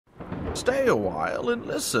Stay a while and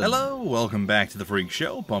listen. Hello, welcome back to the Freak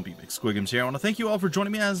Show. BUMPY-MCSQUIGUMS here. I want to thank you all for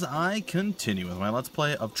joining me as I continue with my Let's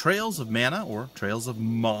Play of Trails of Mana, or Trails of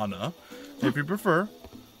Mana, if you prefer.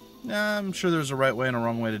 I'm sure there's a right way and a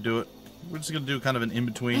wrong way to do it. We're just going to do kind of an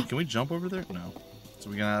in-between. Can we jump over there? No. So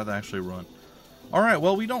we're going to have to actually run. Alright,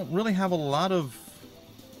 well, we don't really have a lot of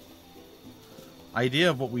idea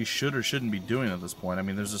of what we should or shouldn't be doing at this point. I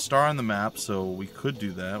mean, there's a star on the map, so we could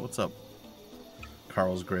do that. What's up?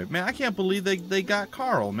 Karl's grave. Man, I can't believe they got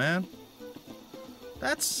Karl, man.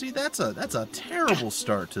 That's a terrible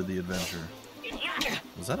start to the adventure.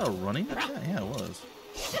 Was that a running attack? Yeah, it was.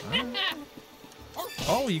 Right.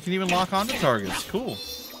 Oh, you can even lock onto targets. Cool.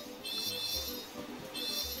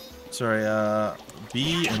 Sorry,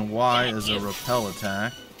 B and Y is a repel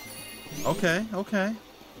attack. Okay, okay.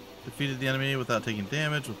 Defeated the enemy without taking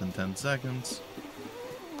damage within 10 seconds.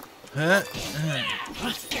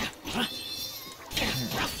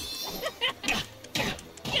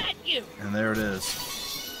 And there it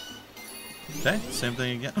is. Okay, same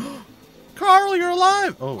thing again. Karl, you're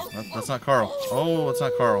alive! Oh, that's not Karl. Oh, it's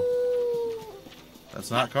not Karl.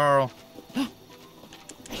 That's not Karl. I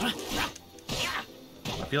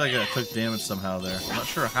feel like I took damage somehow there. I'm not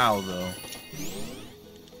sure how, though.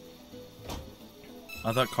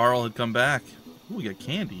 I thought Karl had come back. Ooh, we got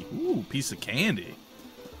candy. Ooh, piece of candy.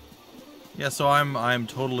 Yeah, so I'm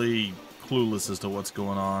totally clueless as to what's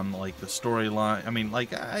going on, like the storyline. I mean,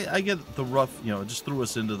 like, I get the rough, you know, it just threw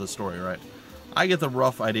us into the story, right? I get the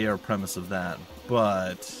rough idea or premise of that,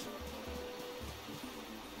 but...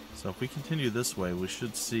 So if we continue this way, we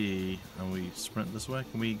should see... And we sprint this way?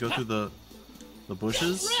 Can we go through the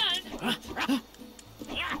bushes?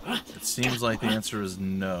 It seems like the answer is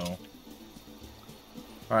no.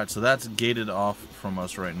 Alright, so that's gated off from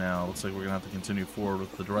us right now. Looks like we're going to have to continue forward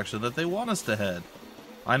with the direction that they want us to head.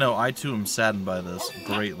 I know, I too am saddened by this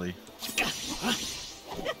greatly.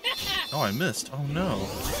 Oh, I missed. Oh no.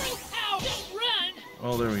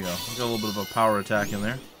 Oh, there we go. We got a little bit of a power attack in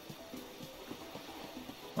there.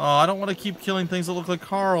 Oh, I don't want to keep killing things that look like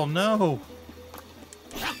Karl. No.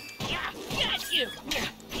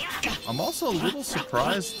 I'm also a little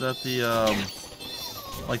surprised at the,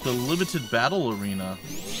 like the limited battle arena,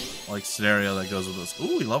 like, scenario that goes with this.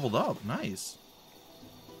 Ooh, we leveled up. Nice.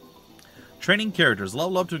 Training characters.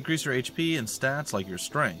 Level up to increase your HP and stats like your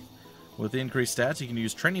strength. With the increased stats, you can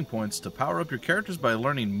use training points to power up your characters by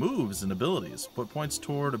learning moves and abilities. Put points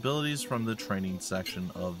toward abilities from the training section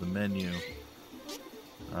of the menu.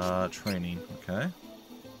 Training. Okay.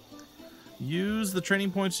 Use the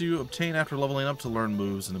training points you obtain after leveling up to learn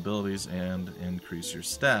moves and abilities and increase your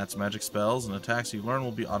stats. Magic spells and attacks you learn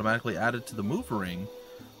will be automatically added to the move ring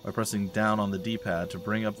by pressing down on the D-pad to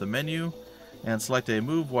bring up the menu and select a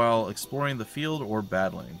move while exploring the field or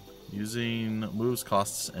battling. Using moves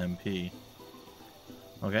costs MP.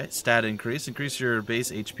 Okay, stat increase. Increase your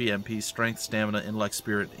base HP, MP, strength, stamina, intellect,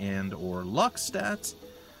 spirit, and or luck stats.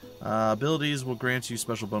 Abilities will grant you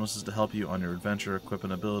special bonuses to help you on your adventure. Equip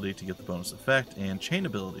an ability to get the bonus effect. And chain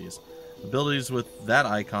abilities. Abilities with that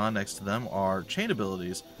icon next to them are chain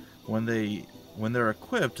abilities. When they're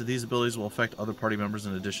equipped, these abilities will affect other party members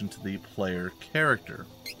in addition to the player character.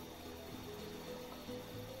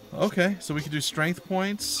 Okay, so we can do strength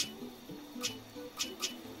points.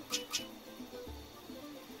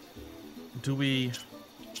 Do we...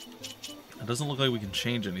 It doesn't look like we can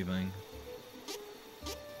change anything.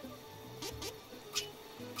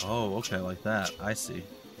 Oh, okay, like that. I see.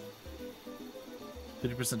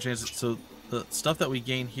 50% chance. So the stuff that we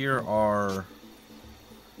gain here are...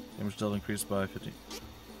 Damage dealt increased by 50.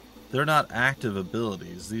 They're not active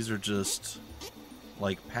abilities. These are just,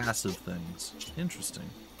 like, passive things. Interesting.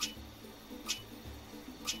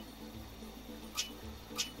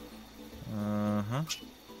 Uh-huh.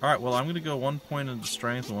 Alright, well, I'm going to go 1 point into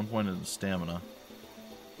strength and 1 point into stamina.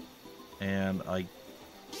 And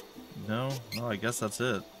No, I guess that's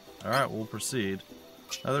it. Alright, we'll proceed.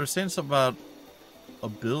 Now, they were saying something about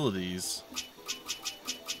abilities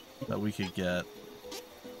that we could get.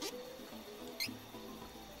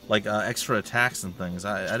 Like, extra attacks and things.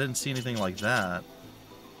 I didn't see anything like that.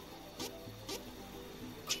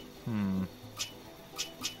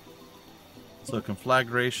 So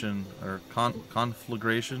conflagration, or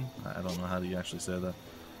conflagration, I don't know how do you actually say that.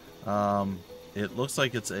 It looks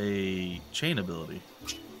like it's a chain ability.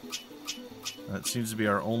 That seems to be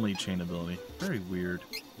our only chain ability. Very weird.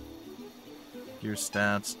 Gear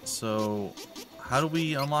stats. So, how do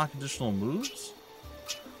we unlock additional moves?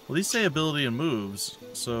 Well, these say ability and moves,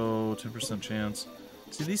 so 10% chance.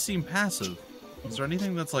 See, these seem passive. Is there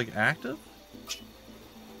anything that's, like, active?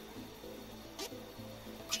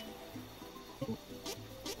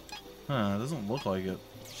 Huh, it doesn't look like it.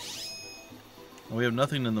 And we have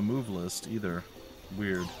nothing in the move list either.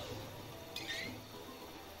 Weird.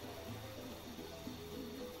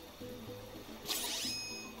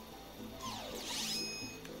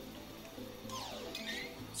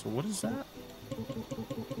 So what is that?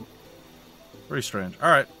 Very strange.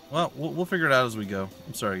 Alright, well, we'll figure it out as we go.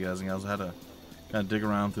 I'm sorry, guys and gals. I had to kind of dig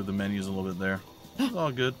around through the menus a little bit there. It's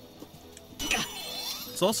all good.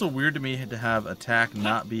 It's also weird to me to have attack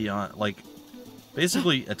not be on, like,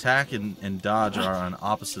 basically attack and dodge are on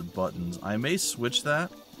opposite buttons. I may switch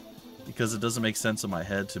that because it doesn't make sense in my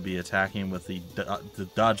head to be attacking with the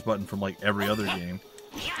dodge button from like every other game,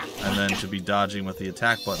 and then to be dodging with the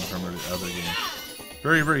attack button from every other game.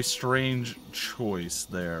 Very, very strange choice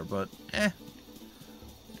there, but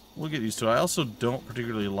we'll get used to it. I also don't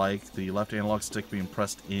particularly like the left analog stick being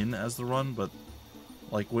pressed in as the run, but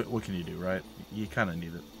like, what can you do, right? You kind of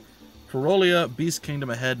need it. Ferolia, Beast Kingdom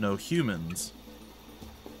ahead, no humans.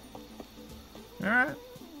 Alright.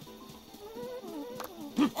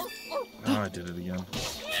 Oh, I did it again.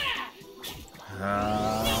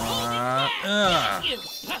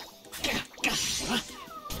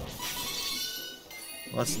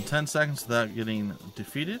 Less than 10 seconds without getting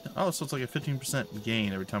defeated. Oh, so it's like a 15%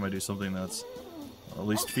 gain every time I do something that's at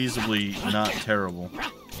least feasibly not terrible.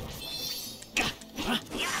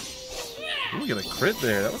 Ooh, we got a crit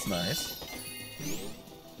there. That was nice.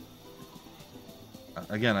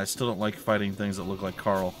 Again, I still don't like fighting things that look like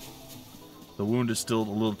Karl. The wound is still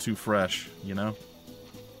a little too fresh, you know?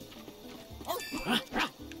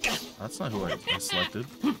 That's not who I selected.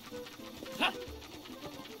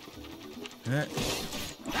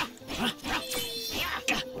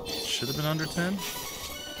 Should have been under 10.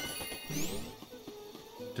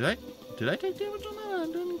 Did I take damage on that? I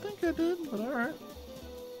didn't think I did, but alright.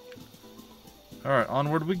 Alright,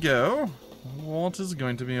 onward we go. What is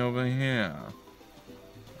going to be over here?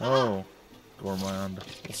 Oh, Gourmand.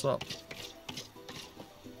 What's up?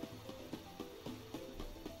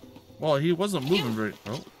 Well, he wasn't moving very...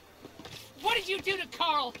 Oh. What did you do to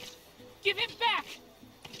Karl? Give him back!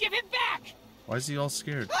 Give him back! Why is he all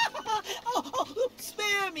scared? Oh,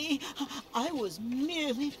 spare me. I was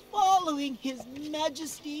merely following His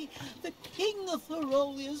Majesty, the King of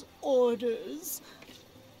Ferolia's orders.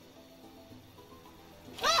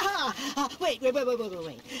 Wait.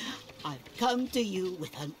 I've come to you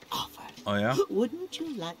with an offer. Oh, yeah? Wouldn't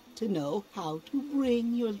you like to know how to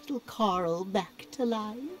bring your little Karl back to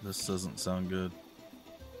life? This doesn't sound good.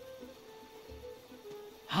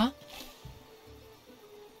 Huh?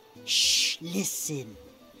 Shh, listen.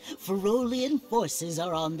 Ferolian forces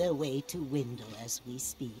are on their way to Windle as we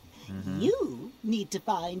speak. You need to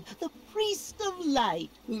find the Priest of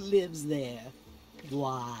Light who lives there.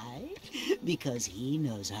 Why? Because he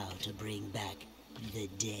knows how to bring back the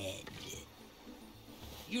dead.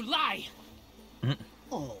 You lie!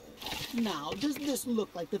 Oh, now does this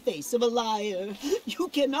look like the face of a liar? You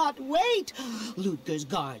cannot wait! Ludger's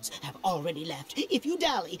guards have already left. If you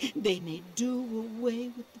dally, they may do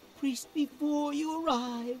away with the priest before you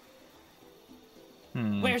arrive.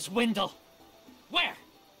 Where's Windle? Where?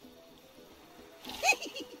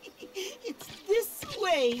 It's this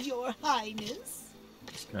way, Your Highness.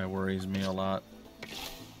 This guy worries me a lot.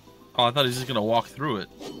 Oh, I thought he was just gonna walk through it.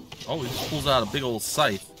 Oh, he just pulls out a big old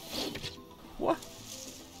scythe. What?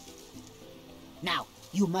 Now,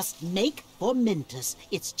 you must make for Mintus.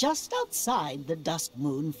 It's just outside the Dusk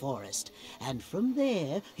Moon Forest. And from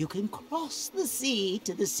there, you can cross the sea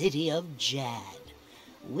to the city of Jad.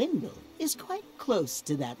 Windle is quite close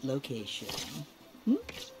to that location.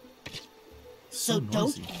 So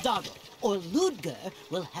don't dawdle, or Ludger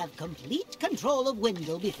will have complete control of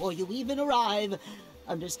Windle before you even arrive.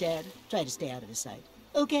 Understand? Try to stay out of his sight.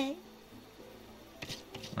 Okay?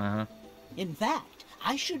 Uh-huh. In fact,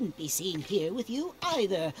 I shouldn't be seen here with you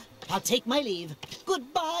either. I'll take my leave.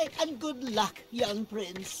 Goodbye and good luck, young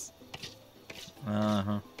prince.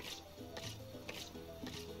 Uh-huh.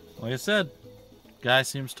 Like I said, guy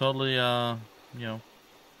seems totally, you know,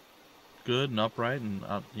 good and upright and,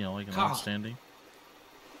 you know, like an Karl. outstanding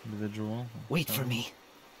individual. Wait for me.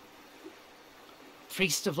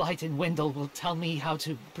 Priest of Light in Windle will tell me how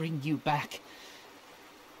to bring you back.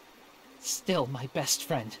 Still my best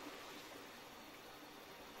friend.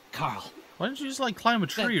 Karl. Why don't you just, like, climb a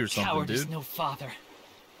tree or something, coward dude? is no father.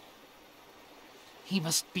 He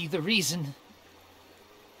must be the reason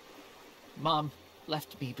Mom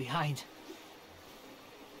left me behind.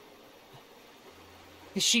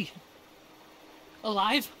 Is she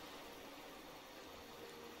alive?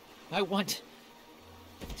 I want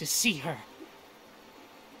to see her.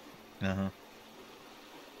 Uh-huh.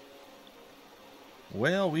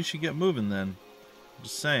 Well, we should get moving then.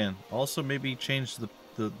 Just saying. Also, maybe change the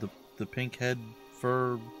pink head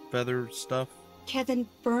fur feather stuff. Kevin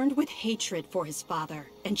burned with hatred for his father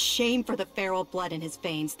and shame for the feral blood in his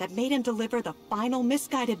veins that made him deliver the final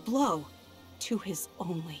misguided blow to his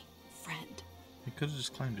only friend. He could have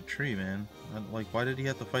just climbed a tree, man. Like, why did he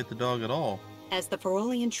have to fight the dog at all? As the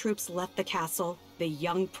Ferolian troops left the castle, the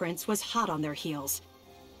young prince was hot on their heels.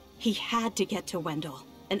 He had to get to Wendell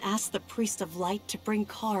and ask the Priest of Light to bring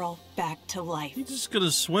Karl back to life. He's just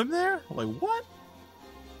gonna swim there? Like, what?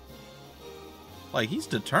 Like, he's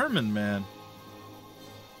determined, man.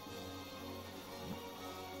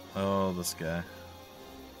 Oh, this guy.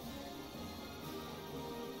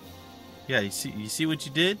 Yeah, you see what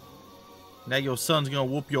you did? Now your son's gonna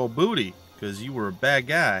whoop your booty because you were a bad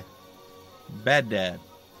guy. Bad dad.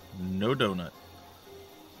 No donut.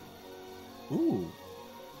 Ooh.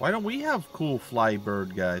 Why don't we have cool fly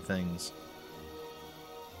bird guy things?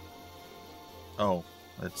 Oh,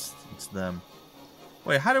 it's them.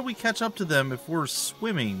 Wait, how did we catch up to them if we're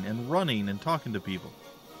swimming and running and talking to people?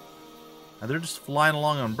 And they're just flying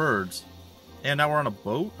along on birds. And now we're on a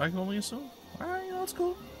boat, I can only assume? Alright, that's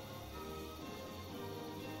cool.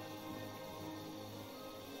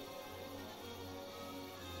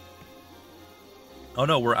 Oh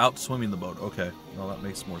no, we're out swimming the boat. Okay. Well, that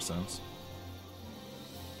makes more sense.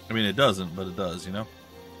 I mean, it doesn't, but it does, you know?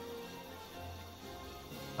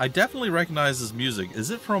 I definitely recognize this music. Is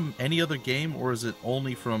it from any other game, or is it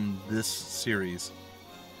only from this series?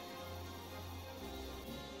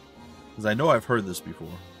 Because I know I've heard this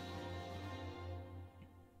before.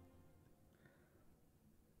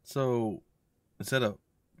 So, is that a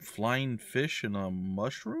flying fish and a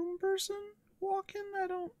mushroom person walking?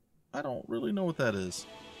 I don't really know what that is.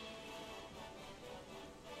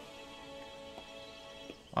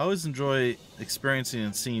 I always enjoy experiencing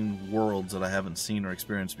and seeing worlds that I haven't seen or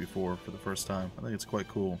experienced before for the first time. I think it's quite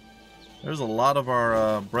cool. There's a lot of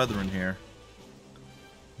our brethren here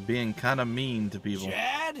being kind of mean to people.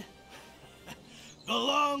 Chad?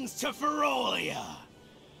 Belongs to Ferolia.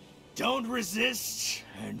 Don't resist,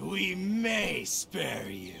 and we may spare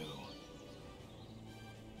you.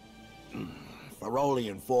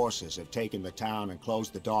 Ferolian forces have taken the town and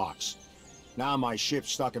closed the docks. Now my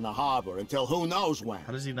ship's stuck in the harbor until who knows when.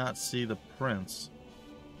 How does he not see the prince?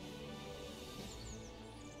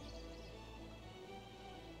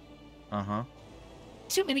 Uh-huh.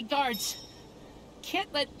 Too many guards.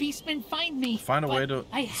 Can't let beastmen find me. Find a way to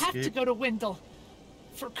I have to go to Wendell.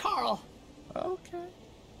 For Karl. Okay.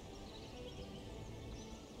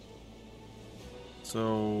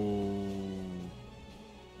 So...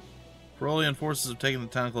 Ferolian forces have taken the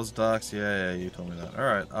town, close the docks. Yeah, you told me that.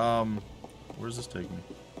 Alright, where's this taking me?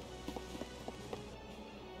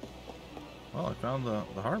 Well, I found the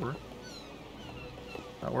harbor.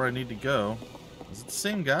 Not where I need to go. Is it the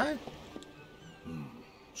same guy?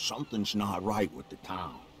 Something's not right with the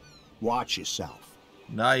town. Watch yourself.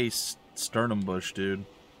 Nice sternum bush, dude.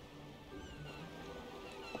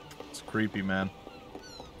 It's creepy, man.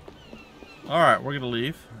 Alright, we're gonna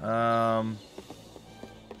leave.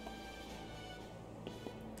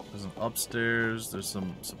 There's an upstairs. There's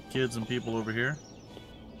some kids and people over here.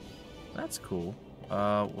 That's cool.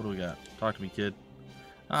 What do we got? Talk to me, kid.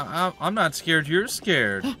 I'm not scared. You're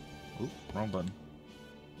scared. Oop, wrong button.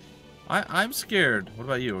 I'm scared. What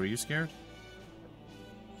about you? Are you scared?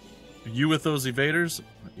 You with those evaders?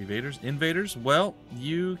 Invaders? Well,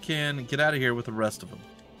 you can get out of here with the rest of them.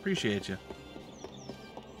 Appreciate you.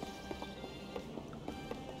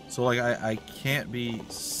 So, like, I can't be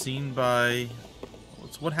seen by...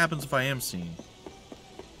 What happens if I am seen?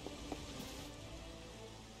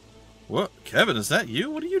 What? Kevin, is that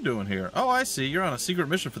you? What are you doing here? Oh, I see. You're on a secret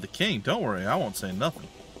mission for the king. Don't worry, I won't say nothing.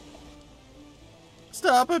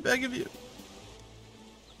 Stop, I beg of you.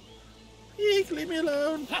 Eek, leave me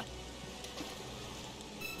alone.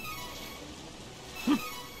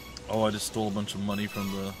 Oh, I just stole a bunch of money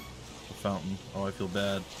from the fountain. Oh, I feel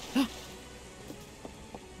bad.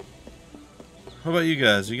 How about you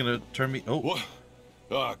guys? Are you gonna turn me... Oh.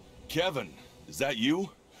 What? Kevin, is that you?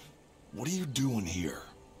 What are you doing here?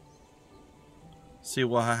 See,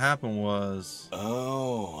 what happened was...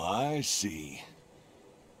 Oh, I see.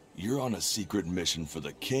 You're on a secret mission for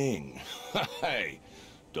the king. Hey,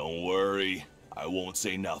 don't worry. I won't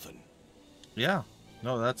say nothing. Yeah.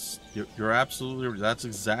 No, you're absolutely... That's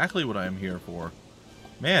exactly what I'm here for.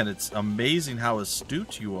 Man, it's amazing how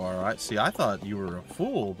astute you are. I thought you were a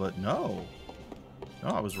fool, but no. No,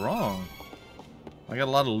 I was wrong. I got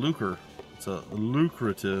a lot of lucre. It's a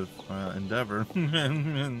lucrative endeavor.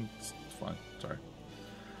 It's fine. Sorry.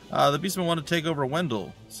 The beastmen want to take over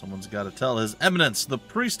Wendell. Someone's got to tell His Eminence, the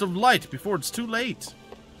Priest of Light, before it's too late.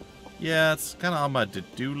 Yeah, it's kind of on my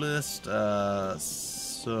to-do list. So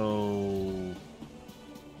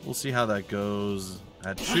we'll see how that goes.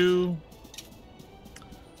 Achoo.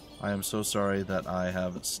 I am so sorry that I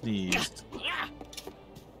have sneezed.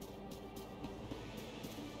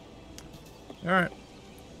 Alright.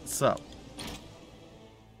 What's up?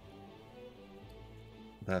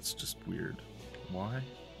 That's just weird. Why?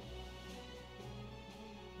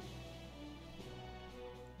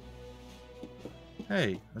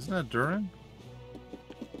 Hey, isn't that Durin?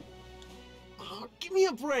 Oh, give me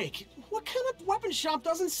a break. What kind of weapon shop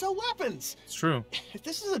doesn't sell weapons? It's true. If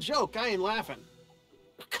this is a joke, I ain't laughing.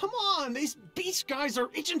 Come on, these beast guys are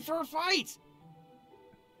itching for a fight.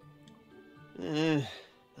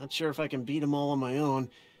 Not sure if I can beat them all on my own,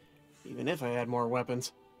 even if I had more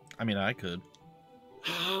weapons. I mean, I could.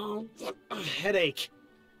 Oh, a headache.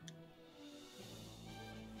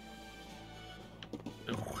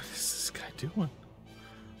 What is this guy doing?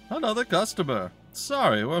 Another customer.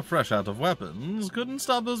 Sorry, we're fresh out of weapons. Couldn't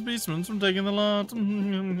stop those beastmen from taking the lot.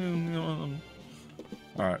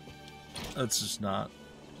 Alright. That's just not...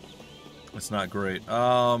 It's not great.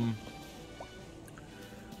 Well,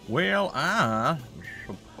 I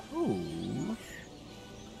suppose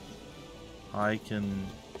I can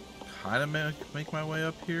kind of make my way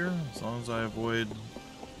up here, as long as I avoid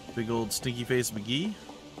big old stinky face McGee.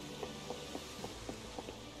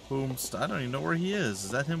 Boom. I don't even know where he is.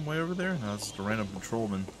 Is that him way over there? No, it's just a random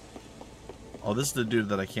patrolman. Oh, this is the dude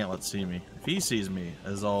that I can't let see me. If he sees me,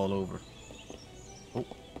 it's all over. Oh,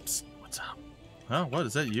 psst, what's up? Huh? What?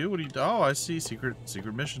 Is that you? What are you? Oh, I see. Secret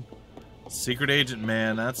mission. Secret agent,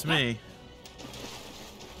 man. That's me.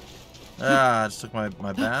 I just took my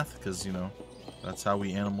bath, because, you know, that's how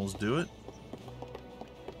we animals do it.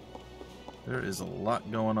 There is a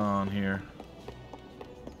lot going on here.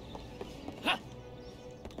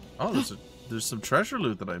 Oh, there's some treasure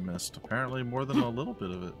loot that I missed. Apparently more than a little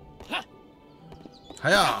bit of it.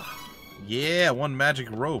 Hiya! Yeah, one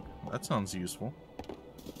magic rope. That sounds useful.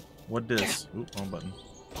 What this? Ooh, wrong button.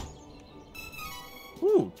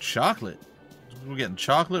 Ooh, chocolate. We're getting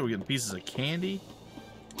chocolate. We're getting pieces of candy.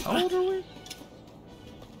 How old are we?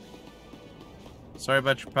 Sorry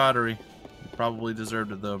about your pottery. You probably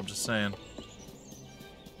deserved it, though. I'm just saying.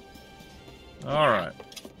 Alright.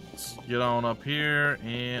 Let's get on up here.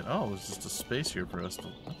 And, oh, there's just a space here for us to...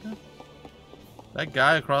 Okay. That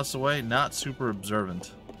guy across the way, not super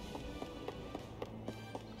observant.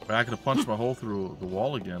 But I could have punched my hole through the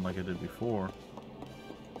wall again like I did before.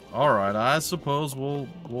 Alright, I suppose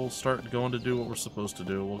we'll start going to do what we're supposed to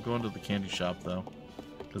do. We'll go into the candy shop, though.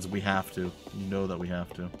 Because we have to. You know that we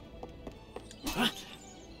have to.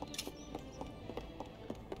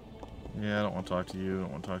 Yeah, I don't want to talk to you. I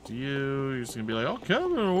don't want to talk to you. You're just going to be like, oh,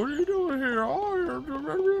 Kevin, what are you doing here? Oh, you're blah,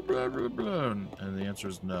 blah, blah, blah. And the answer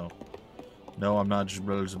is no. No, I'm not just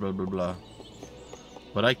blah, blah, blah, blah.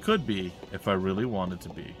 But I could be if I really wanted to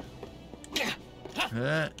be.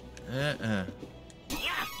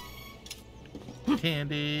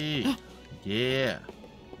 Candy. Yeah.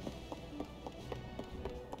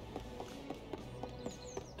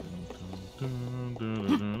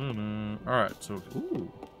 Alright, so...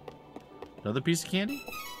 Ooh. Another piece of candy?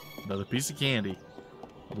 Another piece of candy.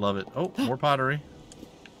 Love it. Oh, more pottery.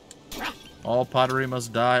 All pottery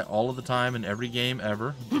must die all of the time in every game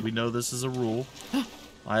ever. We know this is a rule.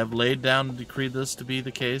 I have laid down and decreed this to be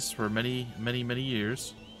the case for many, many, many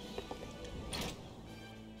years.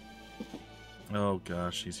 Oh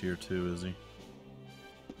gosh, he's here too, is he?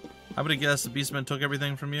 I'm gonna guess the Beastmen took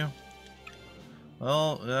everything from you?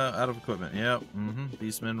 Well, out of equipment. Yep.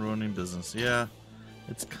 Beastmen ruining business. Yeah.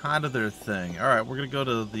 It's kind of their thing. Alright, we're gonna go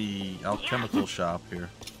to the alchemical shop here.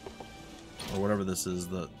 Or whatever this is,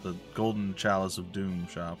 the Golden Chalice of Doom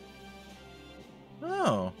shop.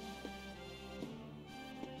 Oh.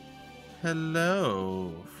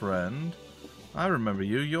 Hello, friend. I remember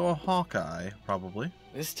you. You're Hawkeye, probably.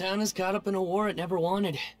 This town is caught up in a war it never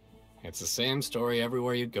wanted. It's the same story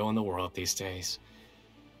everywhere you go in the world these days.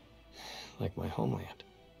 Like my homeland.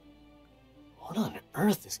 What on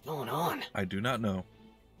earth is going on? I do not know.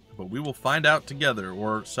 But we will find out together,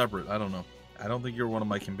 or separate. I don't know. I don't think you're one of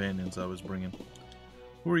my companions I was bringing.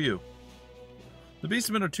 Who are you? The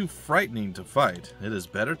Beastmen are too frightening to fight. It is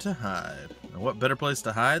better to hide. And what better place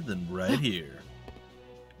to hide than right here?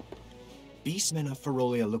 Beastmen of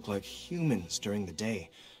Ferolia look like humans during the day,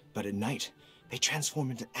 but at night, they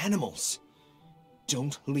transform into animals.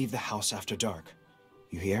 Don't leave the house after dark.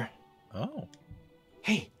 You hear? Oh.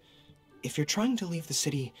 Hey, if you're trying to leave the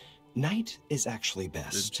city, Night is actually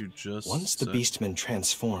best. Did you just Once the say- beastmen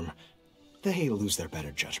transform, they lose their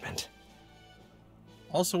better judgment.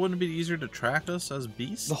 Also, wouldn't it be easier to track us as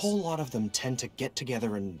beasts? The whole lot of them tend to get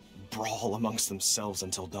together and brawl amongst themselves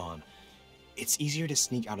until dawn. It's easier to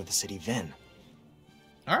sneak out of the city then.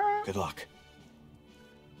 Alright. Good luck.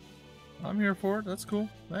 I'm here for it. That's cool.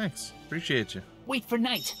 Thanks. Appreciate you. Wait for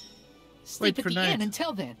night. Sleep Wait at for the night. inn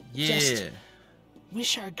until then. Yeah. Just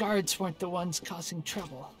wish our guards weren't the ones causing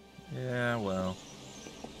trouble. Yeah, well.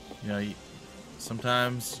 You know,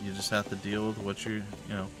 sometimes you just have to deal with what you're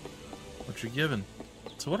given.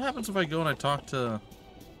 So what happens if I go and I talk to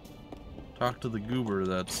the goober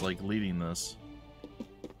that's like leading this?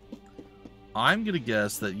 I'm gonna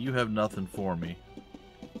guess that you have nothing for me.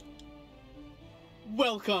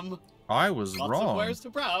 Welcome. I was Lots wrong. of wares to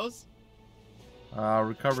browse.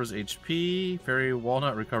 Recovers HP. Fairy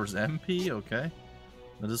walnut recovers MP. Okay.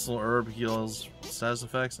 Medicinal herb heals status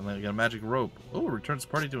effects, and then you got a magic rope. Oh, returns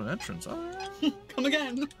party to an entrance. All right. Come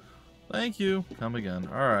again. Thank you. Come again.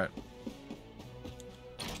 All right.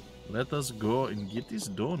 Let us go and get this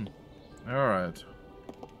done. All right.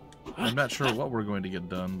 I'm not sure what we're going to get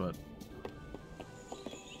done, but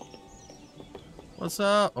what's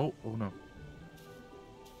up? Oh no.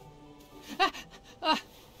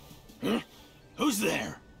 Who's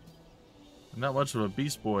there? Not much of a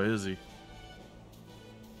beast boy, is he?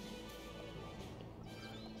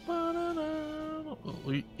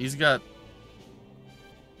 He's got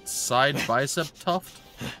side bicep tuft.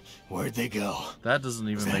 Where'd they go? That doesn't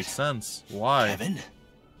even make sense. Why? Heaven?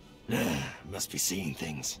 Must be seeing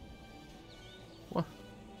things. What?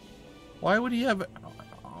 Why would he have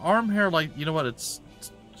arm hair like? You know what? It's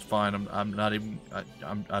fine. I'm not even.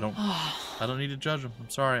 I don't need to judge him. I'm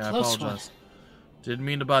sorry. I Close apologize. Didn't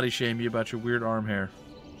mean to body shame you about your weird arm hair.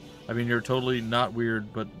 I mean, you're totally not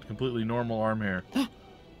weird, but completely normal arm hair.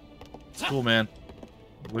 It's cool, man.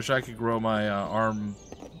 Wish I could grow my arm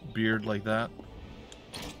beard like that.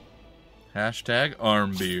 Hashtag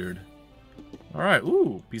arm beard. Alright,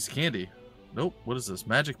 ooh, piece of candy. Nope, what is this?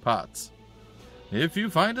 Magic pots. If you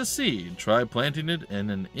find a seed, try planting it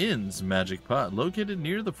in an inn's magic pot located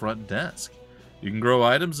near the front desk. You can grow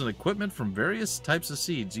items and equipment from various types of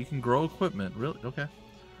seeds. You can grow equipment. Really? Okay.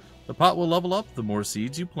 The pot will level up the more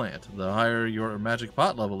seeds you plant. The higher your magic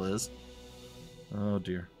pot level is. Oh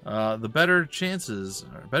dear. The better your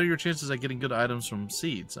chances at getting good items from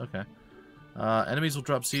seeds. Okay. Enemies will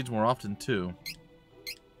drop seeds more often too.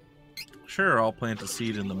 Sure, I'll plant a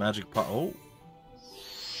seed in the magic pot. Oh.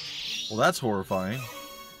 Well, that's horrifying.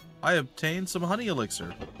 I obtained some honey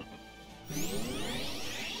elixir.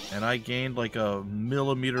 And I gained like a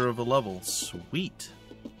millimeter of a level. Sweet.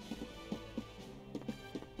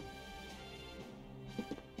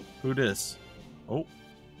 Who dis? Oh.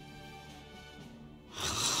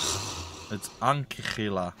 It's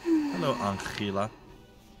Angela. Hello, Angela.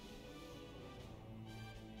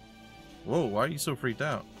 Whoa, why are you so freaked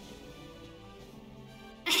out?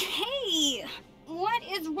 Hey! What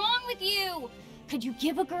is wrong with you? Could you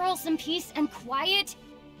give a girl some peace and quiet?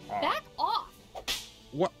 Back off!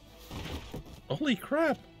 What? Holy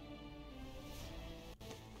crap.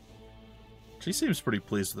 She seems pretty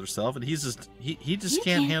pleased with herself, and he's just he just You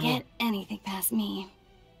can't handle get anything past me.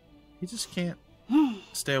 He just can't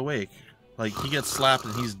stay awake. Like, he gets slapped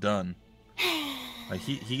and he's done. Like,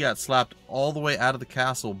 he got slapped all the way out of the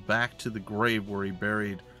castle back to the grave where he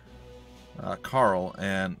buried Karl,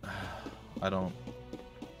 and I don't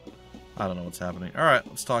know what's happening. Alright,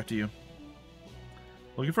 let's talk to you.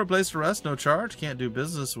 Looking for a place to rest? No charge? Can't do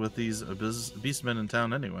business with these beastmen in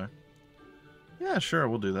town anyway. Yeah, sure,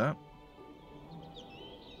 we'll do that.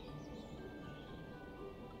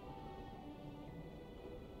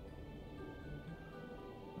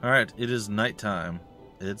 Alright, it is nighttime.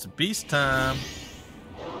 It's beast time.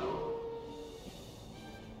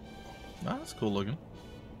 Ah, that's cool looking.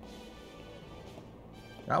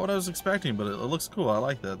 Not what I was expecting, but it looks cool. I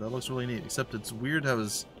like that. That looks really neat. Except it's weird how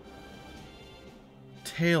his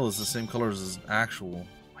tail is the same color as his actual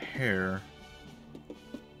hair.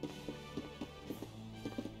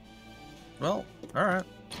 Well, alright.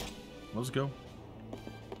 Let's go.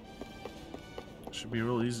 Should be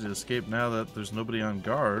real easy to escape now that there's nobody on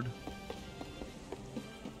guard.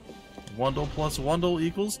 Wundle plus Wundle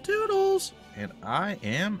equals Toodles! And I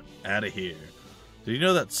am out of here. Did you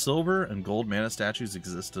know that silver and gold mana statues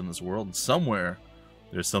exist in this world? And somewhere,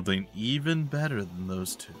 there's something even better than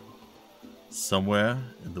those two. Somewhere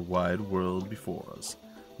in the wide world before us.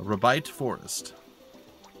 A Rabite forest.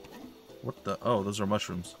 What the? Oh, those are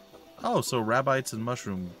mushrooms. Oh, so Rabbites and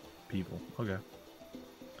mushroom people. Okay.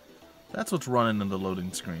 That's what's running in the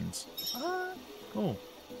loading screens. Cool.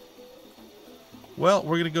 Well,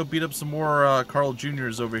 we're going to go beat up some more Karl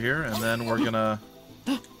Jr.'s over here, and then we're going to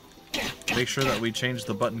make sure that we change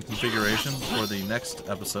the button configuration for the next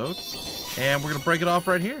episode. And we're going to break it off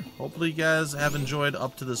right here. Hopefully you guys have enjoyed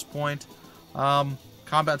up to this point.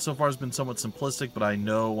 Combat so far has been somewhat simplistic, but I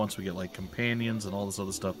know once we get like companions and all this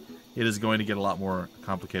other stuff, it is going to get a lot more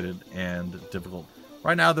complicated and difficult.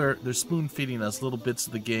 Right now they're spoon feeding us little bits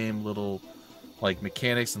of the game, little like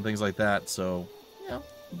mechanics and things like that. So, you know,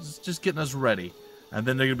 just getting us ready. And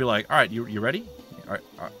then they're going to be like, all right, you ready?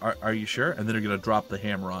 Are you sure? And then they're going to drop the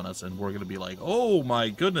hammer on us, and we're going to be like, oh my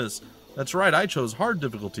goodness, that's right, I chose hard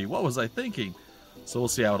difficulty. What was I thinking? So we'll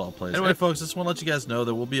see how it all plays. Anyway, folks, just want to let you guys know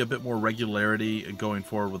there will be a bit more regularity going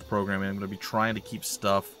forward with programming. I'm going to be trying to keep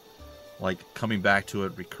stuff like coming back to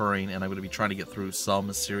it, recurring, and I'm going to be trying to get through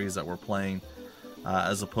some series that we're playing,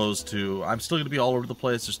 as opposed to, I'm still going to be all over the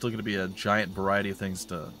place. There's still going to be a giant variety of things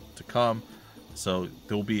to come. So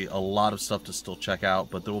there will be a lot of stuff to still check out,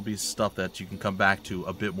 but there will be stuff that you can come back to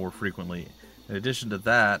a bit more frequently. In addition to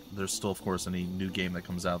that, there's still, of course, any new game that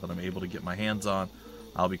comes out that I'm able to get my hands on.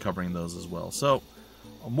 I'll be covering those as well. So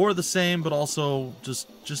more of the same, but also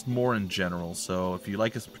just more in general. So if you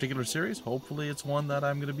like this particular series, hopefully it's one that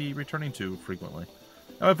I'm going to be returning to frequently.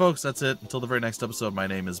 Alright, folks, that's it. Until the very next episode, my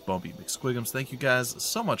name is BUMPY-MCSQUIGUMS. Thank you guys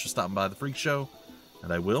so much for stopping by the Freak Show,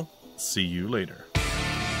 and I will see you later.